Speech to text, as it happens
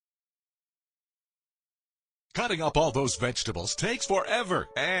Cutting up all those vegetables takes forever,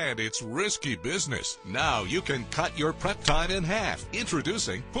 and it's risky business. Now you can cut your prep time in half.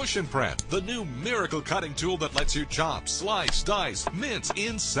 Introducing Push&Prep, the new miracle cutting tool that lets you chop, slice, dice, mince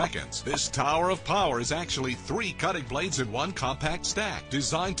in seconds. This tower of power is actually 3 cutting blades in one compact stack,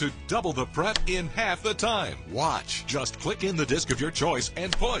 designed to double the prep in half the time. Watch. Just click in the disc of your choice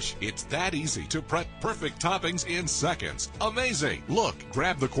and push. It's that easy to prep perfect toppings in seconds. Amazing. Look,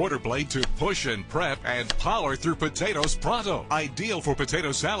 grab the quarter blade to Push&Prep and power through potatoes pronto. Ideal for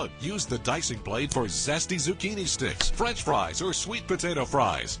potato salad. Use the dicing blade for zesty zucchini sticks, French fries, or sweet potato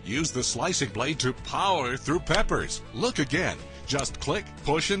fries. Use the slicing blade to power through peppers. Look again. Just click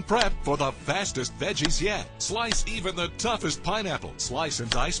Push&Prep for the fastest veggies yet. Slice even the toughest pineapple. Slice and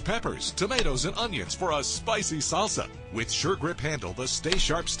dice peppers, tomatoes, and onions for a spicy salsa. With sure grip handle, the Stay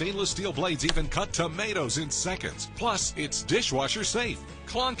Sharp stainless steel blades even cut tomatoes in seconds. Plus, it's dishwasher safe.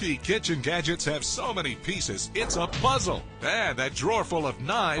 Clunky kitchen gadgets have so many pieces, it's a puzzle. And that drawer full of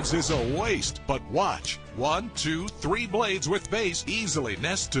knives is a waste. But watch. 1, 2, 3 blades with base easily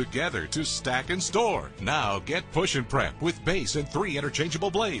nest together to stack and store. Now get Push&Prep with base and 3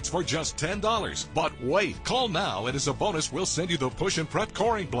 interchangeable blades for just $10. But wait, call now, and as a bonus, we'll send you the Push&Prep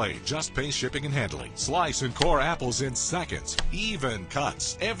coring blade. Just pay shipping and handling. Slice and core apples in seconds. Even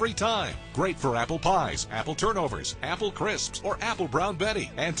cuts every time. Great for apple pies, apple turnovers, apple crisps, or apple brown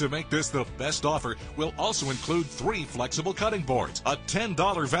Betty. And to make this the best offer, we'll also include 3 flexible cutting boards. A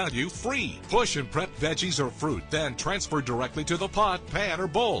 $10 value free. Push&Prep veggies or fruit, then transfer directly to the pot, pan, or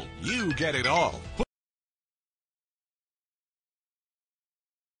bowl. You get it all.